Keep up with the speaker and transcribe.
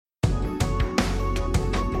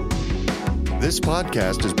This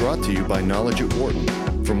podcast is brought to you by Knowledge at Wharton.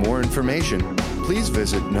 For more information, please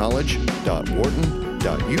visit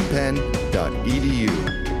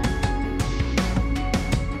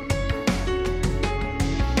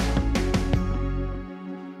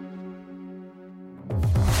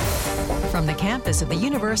From the campus of the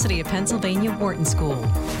University of Pennsylvania Wharton School,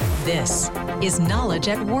 this is Knowledge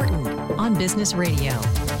at Wharton on Business Radio.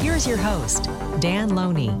 Here's your host, Dan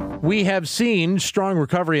Loney. We have seen strong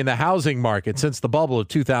recovery in the housing market since the bubble of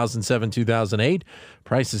 2007-2008.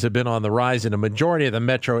 Prices have been on the rise in a majority of the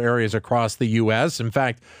metro areas across the U.S. In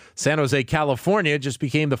fact, San Jose, California just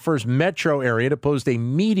became the first metro area to post a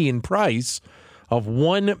median price of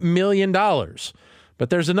 $1 million.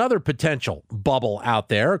 But there's another potential bubble out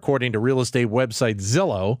there, according to real estate website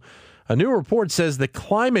Zillow. A new report says that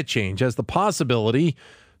climate change has the possibility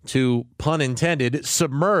to, pun intended,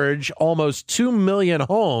 submerge almost 2 million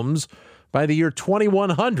homes by the year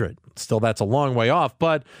 2100. Still, that's a long way off,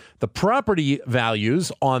 but the property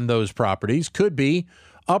values on those properties could be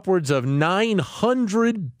upwards of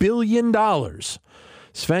 $900 billion.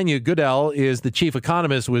 Svenja Goodell is the chief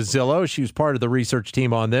economist with Zillow. She was part of the research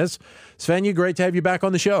team on this. Svenja, great to have you back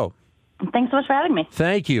on the show. Thanks so much for having me.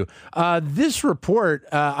 Thank you. This report,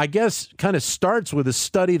 I guess, kind of starts with a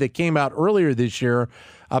study that came out earlier this year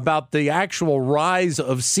about the actual rise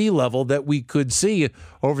of sea level that we could see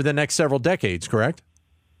over the next several decades, correct?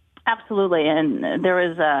 Absolutely. And there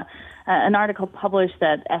was an article published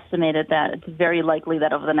that estimated that it's very likely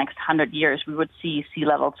that over the next 100 years we would see sea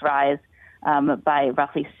levels rise by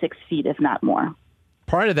roughly 6 feet, if not more.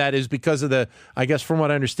 Part of that is because of I guess from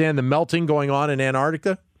what I understand, the melting going on in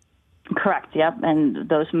Antarctica? Correct, yep. And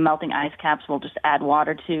those melting ice caps will just add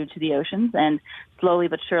water to the oceans, and slowly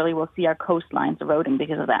but surely we'll see our coastlines eroding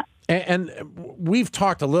because of that. And we've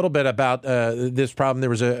talked a little bit about this problem. There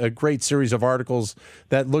was a great series of articles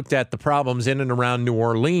that looked at the problems in and around New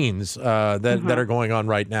Orleans that are going on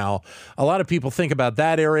right now. A lot of people think about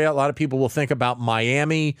that area. A lot of people will think about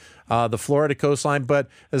Miami, the Florida coastline. But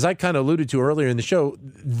as I kind of alluded to earlier in the show,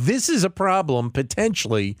 this is a problem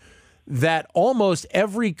potentially that almost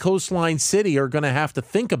every coastline city are going to have to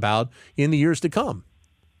think about in the years to come.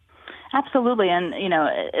 Absolutely. And,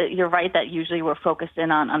 you're right that usually we're focused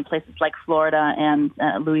in on places like Florida and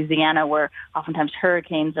Louisiana, where oftentimes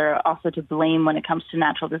hurricanes are also to blame when it comes to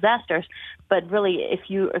natural disasters. But really, if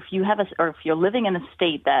you're living in a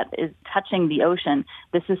state that is touching the ocean,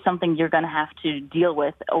 this is something you're going to have to deal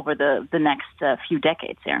with over the next few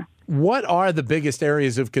decades here. What are the biggest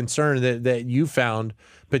areas of concern that you found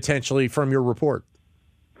potentially from your report?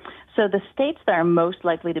 So the states that are most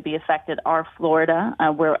likely to be affected are Florida,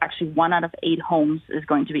 where actually 1 out of 8 homes is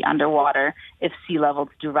going to be underwater if sea levels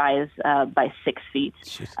do rise by 6 feet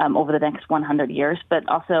over the next 100 years. But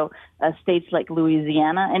also states like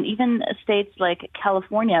Louisiana and even states like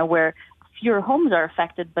California, where fewer homes are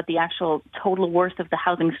affected, but the actual total worth of the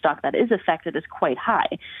housing stock that is affected is quite high.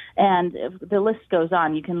 And the list goes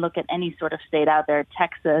on. You can look at any sort of state out there,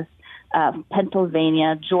 Texas,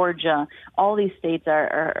 Pennsylvania, Georgia, all these states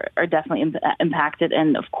are definitely impacted.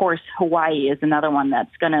 And, of course, Hawaii is another one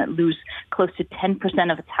that's going to lose close to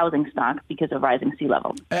 10% of its housing stock because of rising sea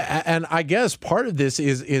levels. And I guess part of this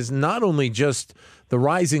is not only just the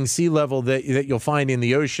rising sea level that you'll find in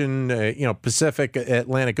the ocean, Pacific,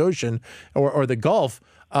 Atlantic Ocean, or the Gulf,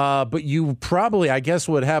 but you probably, I guess,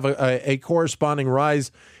 would have a corresponding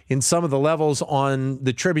rise in some of the levels on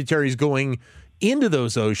the tributaries going into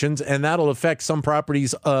those oceans, and that'll affect some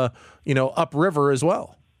properties, upriver as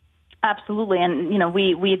well. Absolutely. And,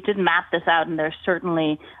 we did map this out, and there's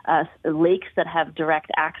certainly lakes that have direct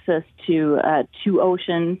access to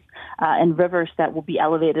oceans and rivers that will be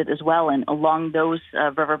elevated as well. And along those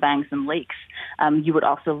riverbanks and lakes, you would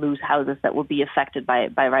also lose houses that will be affected by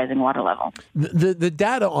rising water level. The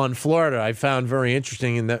data on Florida I found very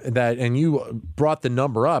interesting in that, and you brought the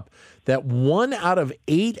number up, that 1 out of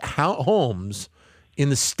 8 homes in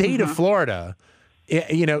the state of Florida,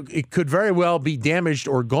 it could very well be damaged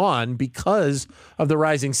or gone because of the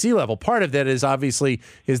rising sea level. Part of that is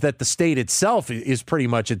that the state itself is pretty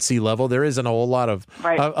much at sea level. There isn't a whole lot of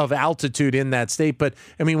altitude in that state. But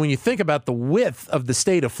I mean, when you think about the width of the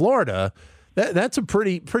state of Florida, that's a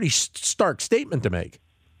pretty stark statement to make.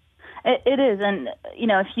 It is, and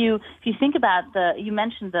if you think about you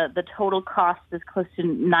mentioned the total cost is close to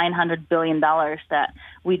 $900 billion that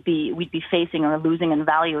we'd be facing or losing in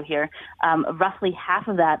value here. Roughly half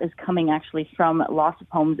of that is coming actually from loss of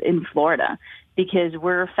homes in Florida, because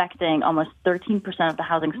we're affecting almost 13% of the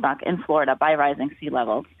housing stock in Florida by rising sea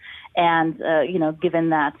levels. And, given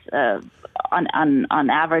that on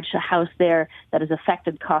average, a house there that is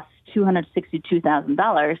affected costs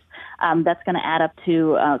 $262,000, that's going to add up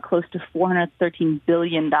to close to $413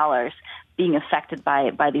 billion being affected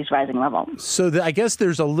by these rising levels. So I guess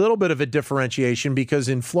there's a little bit of a differentiation because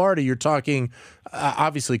in Florida you're talking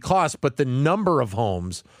obviously cost, but the number of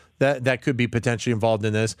homes that could be potentially involved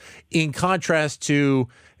in this, in contrast to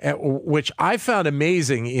which I found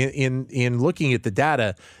amazing in looking at the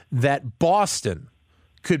data, that Boston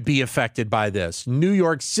could be affected by this. New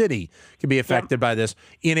York City could be affected by this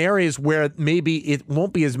in areas where maybe it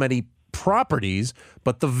won't be as many properties,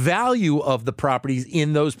 but the value of the properties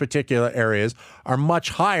in those particular areas are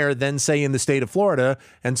much higher than, say, in the state of Florida,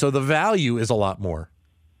 and so the value is a lot more.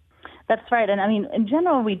 That's right. And I mean, in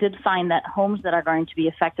general, we did find that homes that are going to be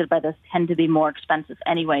affected by this tend to be more expensive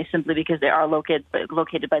anyway, simply because they are located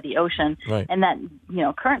by the ocean. Right. And that,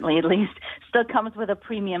 currently at least, still comes with a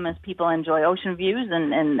premium as people enjoy ocean views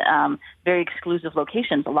and very exclusive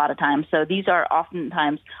locations a lot of times. So these are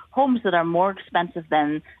oftentimes homes that are more expensive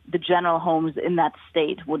than the general homes in that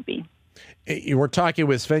state would be. We're talking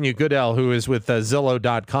with Svenja Goodell, who is with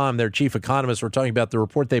Zillow.com, their chief economist. We're talking about the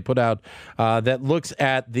report they put out that looks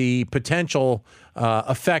at the potential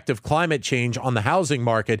effect of climate change on the housing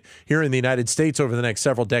market here in the United States over the next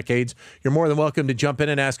several decades. You're more than welcome to jump in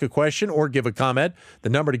and ask a question or give a comment. The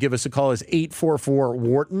number to give us a call is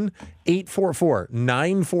 844-WHARTON,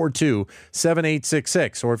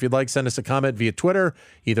 844-942-7866. Or if you'd like, send us a comment via Twitter,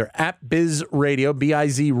 either at BizRadio,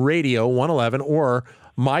 B-I-Z Radio 111, or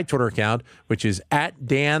my Twitter account, which is at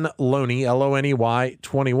Dan Loney, Loney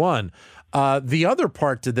 21. The other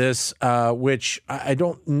part to this, which I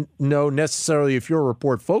don't know necessarily if your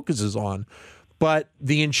report focuses on, but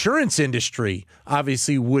the insurance industry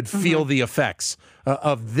obviously would feel the effects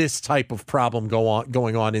of this type of problem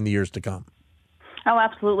going on in the years to come. Oh,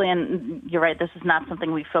 absolutely. And you're right. This is not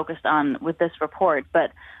something we focused on with this report,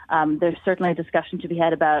 but there's certainly a discussion to be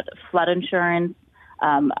had about flood insurance.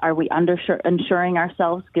 Are we insuring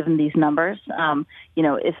ourselves given these numbers?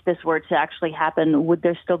 If this were to actually happen, would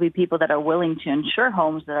there still be people that are willing to insure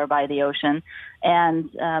homes that are by the ocean? And,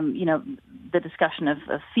 the discussion of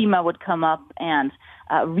FEMA would come up and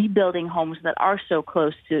rebuilding homes that are so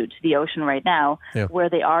close to the ocean right now, where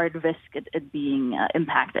they are at risk at being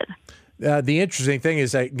impacted. The interesting thing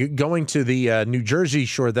is that going to the New Jersey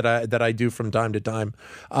shore that I do from time to time,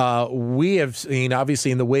 we have seen,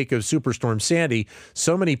 obviously, in the wake of Superstorm Sandy,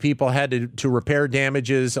 so many people had to repair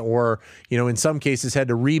damages or, in some cases had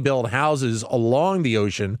to rebuild houses along the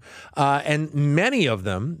ocean. And many of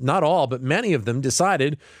them, not all, but many of them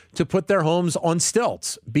decided to put their homes on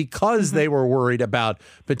stilts because they were worried about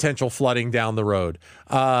potential flooding down the road.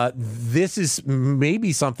 This is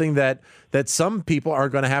maybe something that some people are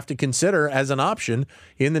going to have to consider as an option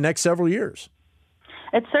in the next several years.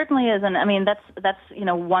 It certainly is, and I mean that's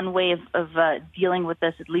one way of dealing with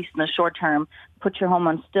this, at least in the short term. Put your home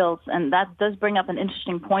on stilts, and that does bring up an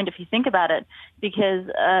interesting point if you think about it, because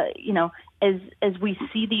as we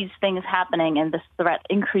see these things happening and this threat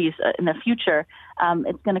increase in the future,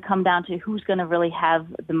 it's going to come down to who's going to really have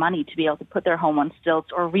the money to be able to put their home on stilts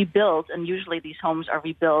or rebuild. And usually these homes are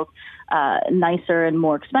rebuilt nicer and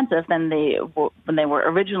more expensive than when they were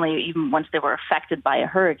originally, even once they were affected by a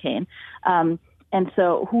hurricane. And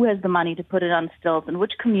so who has the money to put it on stilts, and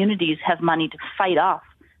which communities have money to fight off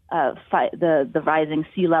the rising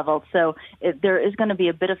sea level? So there is going to be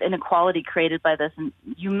a bit of inequality created by this. And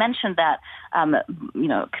you mentioned that,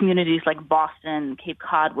 communities like Boston, Cape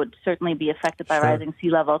Cod would certainly be affected by rising sea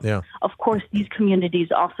levels. Yeah. Of course, these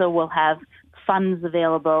communities also will have funds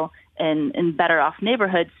available in better off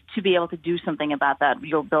neighborhoods to be able to do something about that.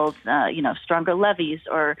 You'll build, stronger levees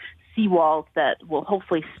or seawalls that will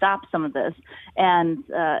hopefully stop some of this, and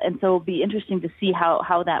so it'll be interesting to see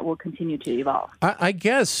how that will continue to evolve. I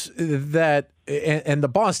guess that, and the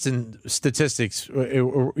Boston statistics,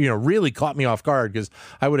 really caught me off guard because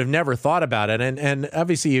I would have never thought about it. And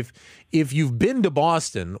obviously, if you've been to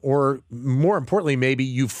Boston, or more importantly, maybe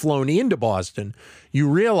you've flown into Boston, you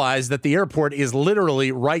realize that the airport is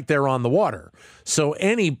literally right there on the water. So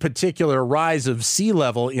any particular rise of sea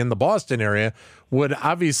level in the Boston area would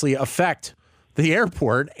obviously affect the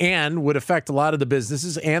airport and would affect a lot of the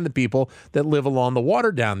businesses and the people that live along the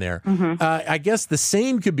water down there. I guess the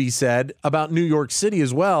same could be said about New York City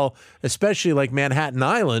as well, especially like Manhattan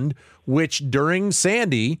Island, which during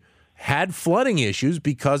Sandy had flooding issues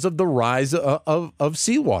because of the rise of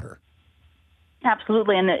seawater.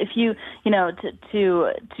 Absolutely, and if you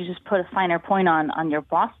to just put a finer point on your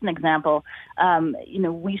Boston example,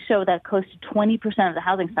 we show that close to 20% of the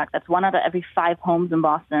housing stock, that's 1 out of every 5 homes in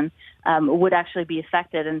Boston, would actually be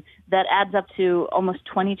affected, and that adds up to almost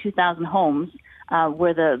 22,000 homes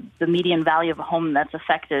where the median value of a home that's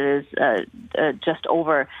affected is just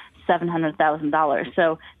over $700,000.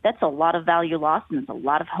 So that's a lot of value lost, and it's a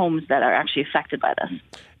lot of homes that are actually affected by this.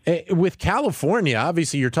 With California,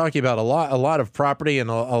 obviously, you're talking about a lot of property and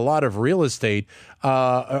a lot of real estate.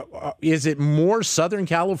 Is it more Southern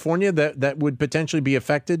California that would potentially be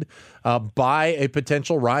affected by a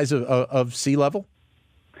potential rise of sea level?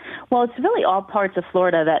 Well, it's really all parts of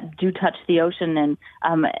Florida that do touch the ocean,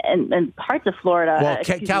 and parts of Florida. Well,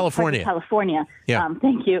 California. California. Yeah.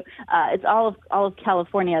 Thank you. It's all of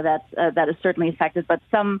California that is certainly affected, but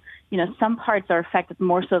some parts are affected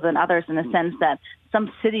more so than others in the sense that some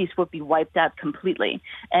cities would be wiped out completely.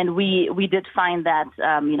 And we did find that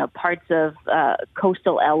parts of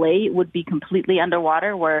coastal LA would be completely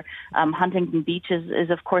underwater, where Huntington Beach is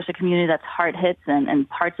of course a community that's hard hit, and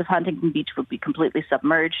parts of Huntington Beach would be completely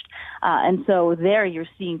submerged. And so there you're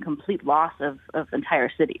seeing complete loss of entire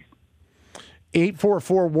cities.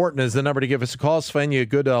 844-WHARTON is the number to give us a call. Svenja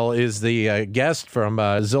Goodell is the guest from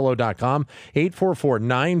Zillow.com.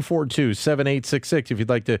 844-942-7866 if you'd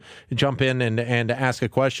like to jump in and ask a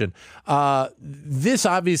question. This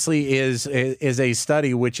obviously is a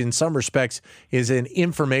study which in some respects is an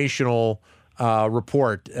informational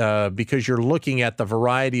report because you're looking at the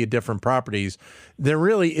variety of different properties. There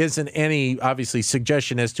really isn't any, obviously,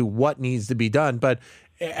 suggestion as to what needs to be done, but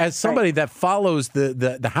as somebody that follows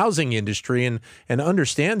the housing industry and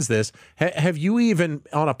understands this, have you even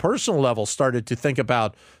on a personal level started to think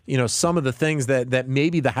about, some of the things that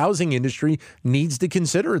maybe the housing industry needs to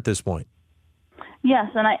consider at this point?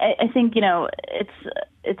 Yes, and I think,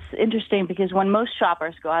 it's interesting because when most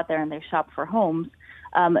shoppers go out there and they shop for homes,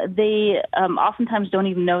 they oftentimes don't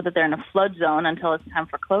even know that they're in a flood zone until it's time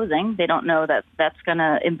for closing. They don't know that that's going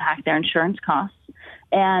to impact their insurance costs.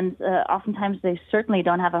 And oftentimes they certainly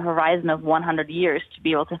don't have a horizon of 100 years to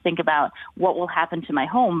be able to think about what will happen to my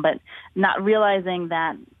home, but not realizing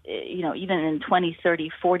that, even in 20,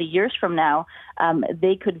 30, 40 years from now,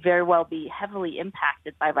 they could very well be heavily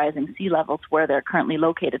impacted by rising sea levels where they're currently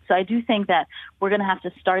located. So I do think that we're going to have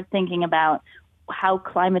to start thinking about how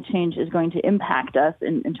climate change is going to impact us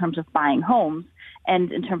in terms of buying homes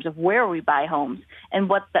and in terms of where we buy homes and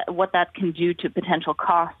what that can do to potential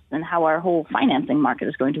costs and how our whole financing market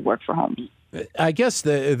is going to work for homes. I guess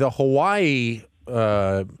the Hawaii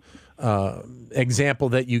example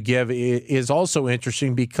that you give is also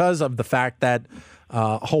interesting because of the fact that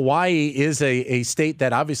Hawaii is a state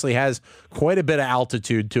that obviously has quite a bit of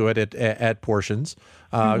altitude to it at portions,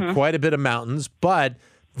 quite a bit of mountains, but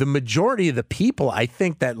the majority of the people, I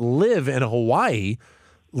think, that live in Hawaii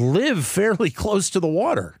live fairly close to the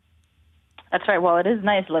water. That's right. Well, it is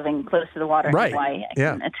nice living close to the water in Hawaii. I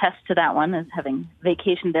can attest to that one as having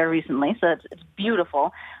vacationed there recently. So it's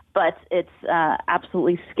beautiful, but it's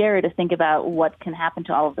absolutely scary to think about what can happen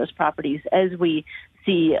to all of those properties as we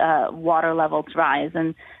see water levels rise.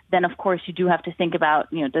 And then, of course, you do have to think about,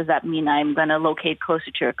 does that mean I'm going to locate closer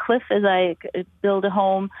to a cliff as I build a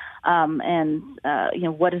home?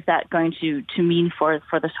 What is that going to mean for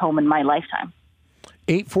this home in my lifetime?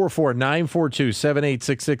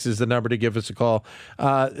 844-942-7866 is the number to give us a call.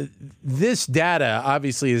 This data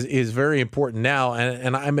obviously is very important now,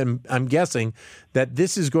 and I'm guessing that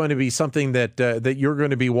this is going to be something that you're going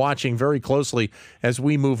to be watching very closely as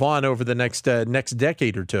we move on over the next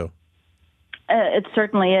decade or two. It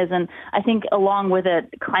certainly is, and I think along with it,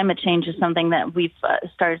 climate change is something that we've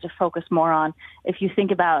started to focus more on. If you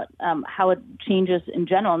think about how it changes in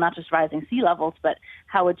general, not just rising sea levels, but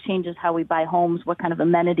how it changes how we buy homes, what kind of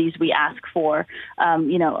amenities we ask for.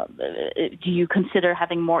 Do you consider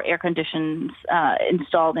having more air conditions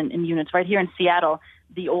installed in units? Right here in Seattle,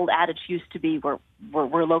 the old adage used to be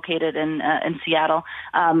we're located in Seattle,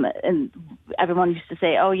 and everyone used to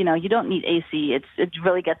say, oh, you don't need AC. It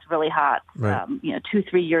really gets really hot, right.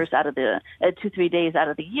 2-3 days out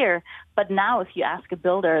of the year. But now, if you ask a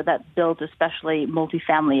builder that builds especially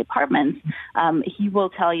multifamily apartments, he will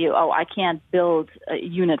tell you, oh, I can't build a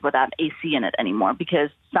unit without AC in it anymore because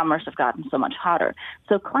summers have gotten so much hotter.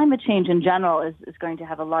 So climate change in general is going to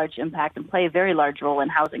have a large impact and play a very large role in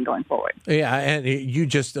housing going forward. Yeah, and you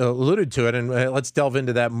just alluded to it, and let's delve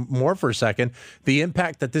into that more for a second. The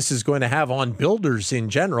impact that this is going to have on builders in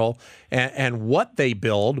general and what they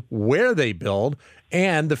build, where they build,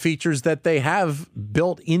 and the features that they have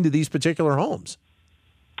built into these particular homes.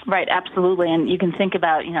 Right, absolutely. And you can think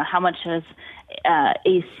about, how much has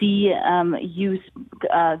AC use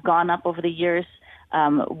gone up over the years.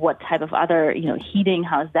 what type of other, heating,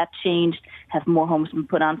 how has that changed? Have more homes been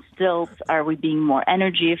put on stilts? Are we being more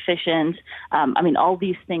energy efficient? All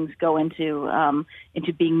these things go into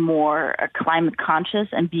being more climate conscious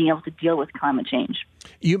and being able to deal with climate change.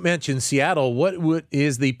 You mentioned Seattle. What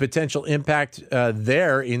is the potential impact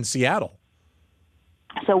there in Seattle?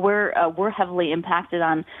 So we're heavily impacted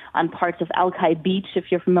on parts of Alki Beach.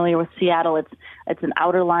 If you're familiar with Seattle, it's an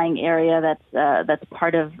outer lying area that's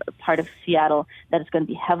part of Seattle that is going to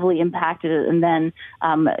be heavily impacted. And then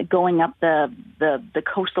going up the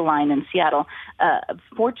coastal line in Seattle,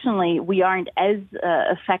 fortunately, we aren't as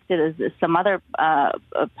affected as some other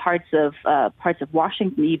parts of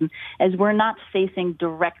Washington, even as we're not facing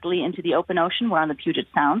directly into the open ocean. We're on the Puget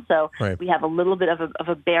Sound, so right. We have a little bit of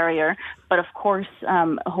a barrier. But of course,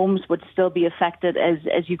 homes would still be affected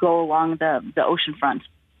as you go along the ocean front.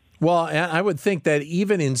 Well, I would think that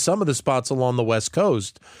even in some of the spots along the West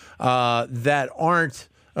Coast that are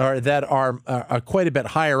quite a bit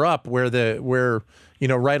higher up, where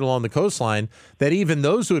right along the coastline, that even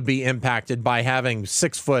those would be impacted by having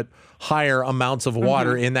 6 foot higher amounts of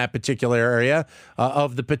water in that particular area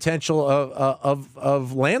of the potential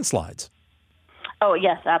of landslides. Oh,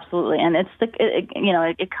 yes, absolutely. And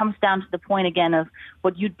it comes down to the point again of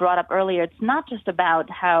what you'd brought up earlier. It's not just about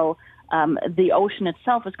how the ocean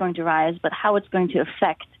itself is going to rise, but how it's going to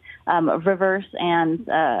affect rivers and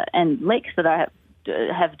lakes that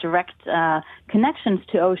have direct connections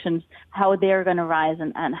to oceans, how they're going to rise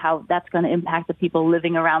and how that's going to impact the people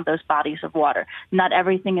living around those bodies of water. Not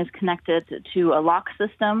everything is connected to a lock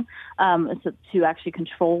system to actually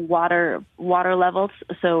control water levels.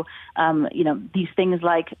 So, these things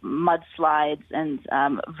like mudslides and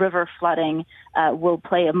river flooding will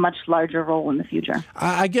play a much larger role in the future.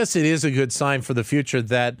 I guess it is a good sign for the future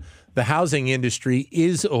that the housing industry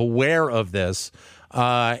is aware of this.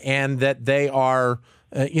 And that they are,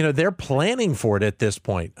 they're planning for it at this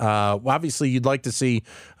point. Obviously, you'd like to see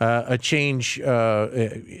a change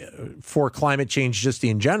for climate change just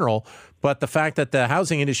in general. But the fact that the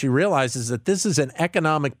housing industry realizes that this is an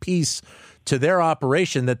economic piece to their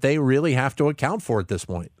operation that they really have to account for at this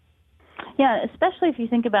point. Yeah, especially if you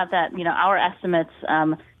think about that, our estimates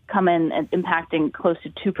come in and impacting close to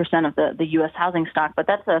 2% of the U.S. housing stock, but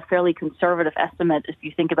that's a fairly conservative estimate if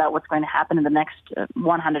you think about what's going to happen in the next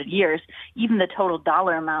 100 years. Even the total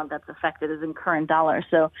dollar amount that's affected is in current dollars.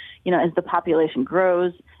 So, as the population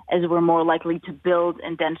grows, as we're more likely to build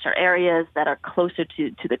in denser areas that are closer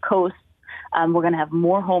to the coast, we're going to have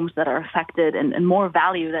more homes that are affected and more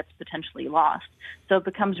value that's potentially lost. So it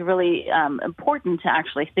becomes really important to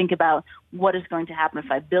actually think about what is going to happen if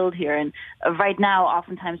I build here. And right now,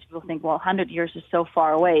 oftentimes people think, well, 100 years is so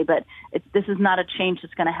far away, but this is not a change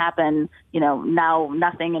that's going to happen, now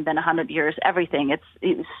nothing, and then 100 years, everything.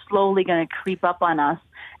 It's slowly going to creep up on us.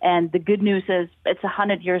 And the good news is it's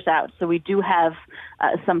 100 years out. So we do have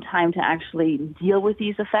some time to actually deal with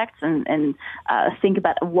these effects and think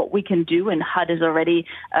about what we can do. And HUD has already,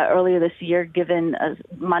 earlier this year, given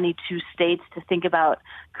money to states to think about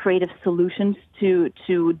creative solutions to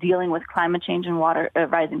dealing with climate change and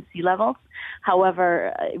rising sea levels.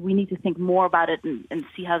 However, we need to think more about it and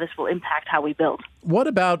see how this will impact how we build. What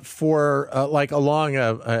about for along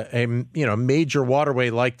a major waterway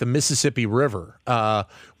like the Mississippi River,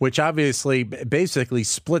 which obviously basically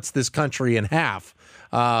splits this country in half?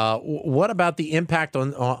 What about the impact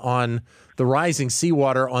on the rising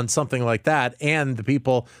seawater on something like that and the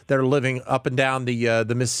people that are living up and down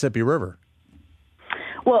the Mississippi River?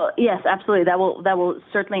 Well, yes, absolutely. That will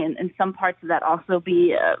certainly, in some parts of that also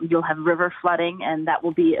be, you'll have river flooding, and that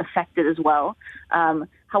will be affected as well.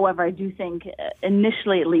 However, I do think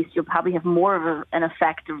initially, at least, you'll probably have more of an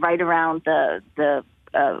effect right around or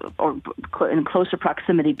in closer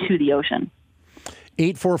proximity to the ocean.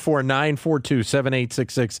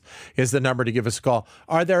 844-942-7866 is the number to give us a call.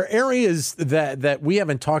 Are there areas that we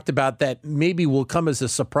haven't talked about that maybe will come as a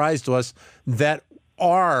surprise to us that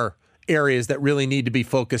are areas that really need to be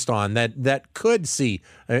focused on, that could see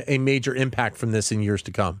a major impact from this in years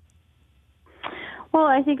to come? Well,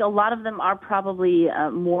 I think a lot of them are probably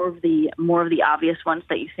more of the obvious ones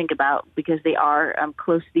that you think about because they are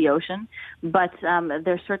close to the ocean. But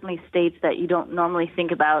there's certainly states that you don't normally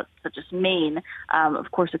think about, such as Maine, of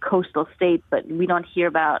course, a coastal state, but we don't hear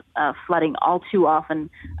about flooding all too often.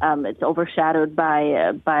 It's overshadowed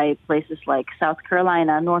by places like South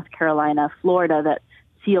Carolina, North Carolina, Florida that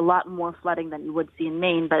see a lot more flooding than you would see in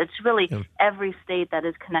Maine, but it's really every state that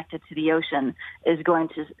is connected to the ocean is going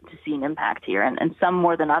to see an impact here, and some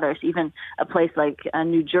more than others. Even a place like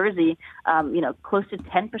New Jersey, close to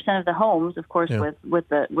 10% of the homes, of course, with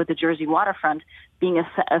the Jersey waterfront, being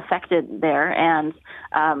affected there, and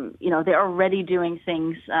they're already doing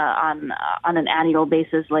things on an annual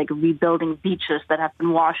basis, like rebuilding beaches that have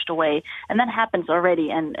been washed away, and that happens already.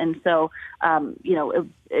 And so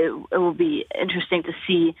it will be interesting to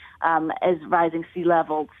see as rising sea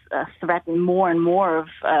levels threaten more and more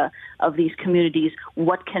of these communities,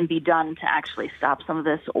 what can be done to actually stop some of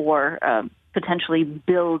this or potentially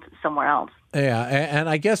build somewhere else. Yeah, and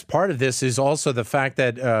I guess part of this is also the fact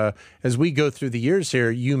that as we go through the years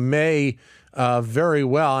here, you may very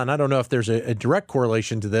well, and I don't know if there's a direct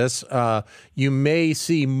correlation to this, you may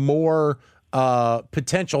see more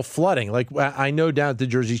potential flooding. Like I know down at the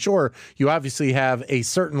Jersey Shore, you obviously have a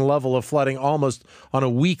certain level of flooding almost on a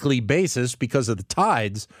weekly basis because of the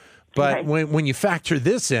tides. But Right. when you factor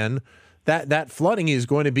this in, that flooding is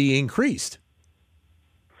going to be increased.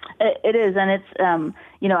 It is, and it's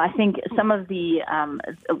I think some of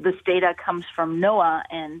this data comes from NOAA,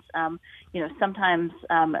 and sometimes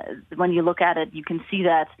when you look at it, you can see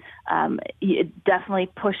that it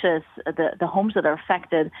definitely pushes the homes that are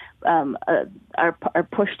affected are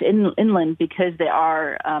pushed inland because they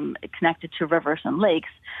are connected to rivers and lakes.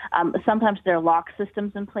 Sometimes there are lock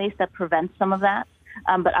systems in place that prevent some of that.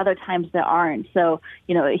 But other times there aren't. So,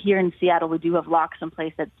 here in Seattle, we do have locks in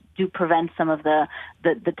place that do prevent some of the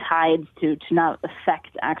tides to not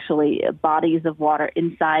affect actually bodies of water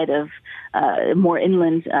inside of more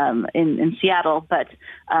inland in Seattle. But,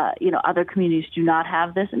 other communities do not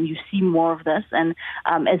have this, and you see more of this. And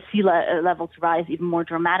as sea levels rise even more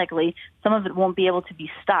dramatically, some of it won't be able to be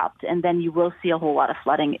stopped, and then you will see a whole lot of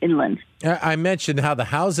flooding inland. I mentioned how the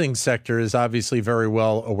housing sector is obviously very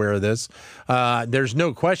well aware of this. There's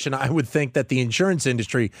no question. I would think that the insurance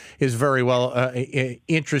industry is very well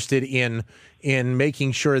interested in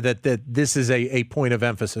making sure that this is a point of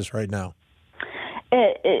emphasis right now.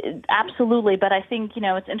 Absolutely, but I think,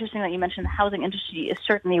 it's interesting that you mentioned the housing industry is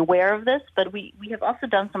certainly aware of this, but we have also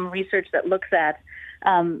done some research that looks at,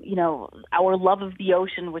 our love of the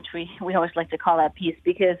ocean, which we always like to call that piece,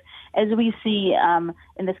 because as we see,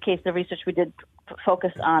 in this case, the research we did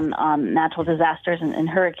focused on natural disasters and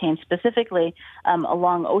hurricanes specifically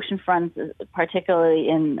along ocean fronts, particularly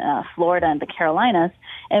in Florida and the Carolinas.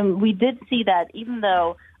 And we did see that even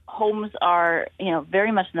though homes are,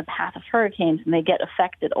 very much in the path of hurricanes and they get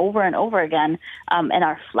affected over and over again and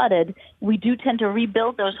are flooded, we do tend to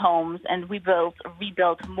rebuild those homes, and we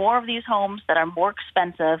rebuild more of these homes that are more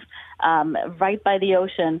expensive right by the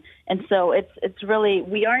ocean. And so it's really,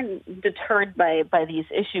 we aren't deterred by these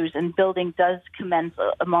issues, and building does commence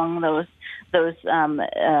among those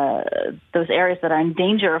areas that are in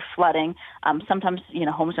danger of flooding. Sometimes,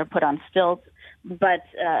 homes are put on stilts. But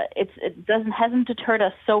it hasn't deterred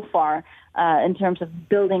us so far in terms of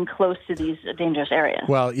building close to these dangerous areas.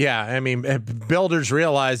 Well, yeah, I mean, builders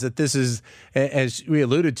realize that this is, as we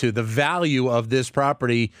alluded to, the value of this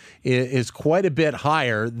property is quite a bit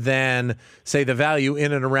higher than, say, the value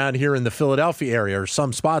in and around here in the Philadelphia area, or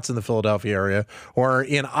some spots in the Philadelphia area, or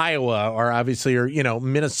in Iowa, or obviously, or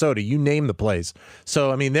Minnesota. You name the place.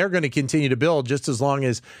 So, I mean, they're going to continue to build just as long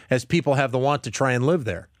as people have the want to try and live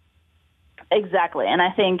there. Exactly. And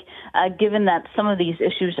I think given that some of these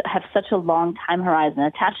issues have such a long time horizon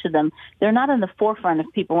attached to them, they're not in the forefront of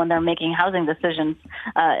people when they're making housing decisions,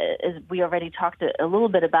 as we already talked a little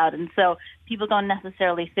bit about. And so people don't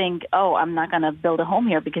necessarily think, I'm not going to build a home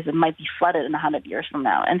here because it might be flooded in 100 years from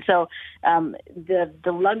now. And so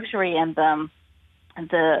the luxury and the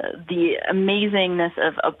amazingness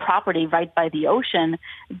of property right by the ocean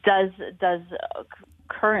does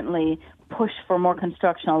currently push for more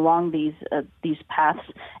construction along these paths,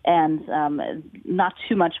 and not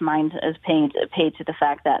too much mind is paid to the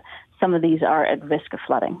fact that some of these are at risk of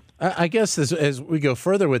flooding. I guess as we go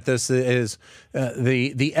further with this is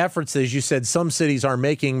the efforts, as you said, some cities are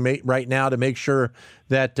making right now to make sure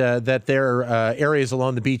that their areas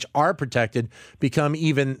along the beach are protected become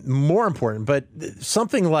even more important. But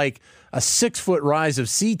something like a 6-foot rise of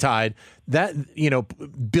sea tide, that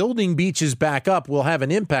building beaches back up will have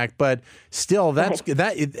an impact, but still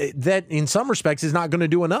that in some respects is not going to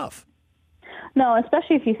do enough. No,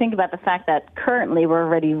 especially if you think about the fact that currently we're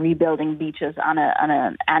already rebuilding beaches on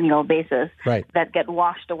an annual basis, right, that get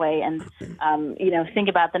washed away, and think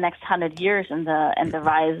about the next 100 years and the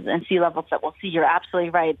rise in sea levels that we'll see. You're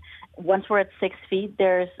absolutely right. Once we're at 6 feet,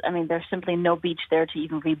 there's simply no beach there to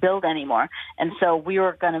even rebuild anymore, and so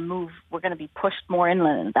we're going to be pushed more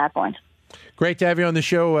inland at that point. Great to have you on the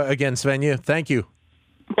show again, Svenja. Thank you.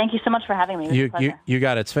 Thank you so much for having me. You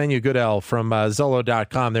got it. Svenja Goodell from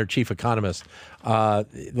Zillow.com, their chief economist.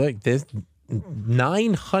 Look, this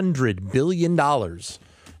 $900 billion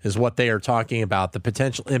is what they are talking about, the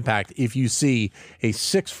potential impact if you see a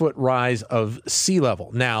 6-foot rise of sea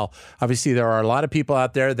level. Now, obviously, there are a lot of people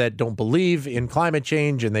out there that don't believe in climate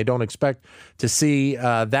change and they don't expect to see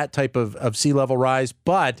that type of sea level rise,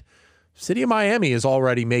 but City of Miami is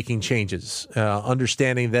already making changes,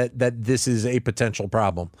 understanding that this is a potential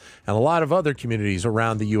problem. And a lot of other communities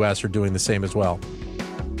around the U.S. are doing the same as well.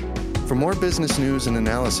 For more business news and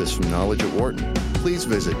analysis from Knowledge at Wharton, please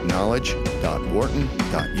visit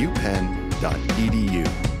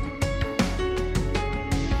knowledge.wharton.upenn.edu.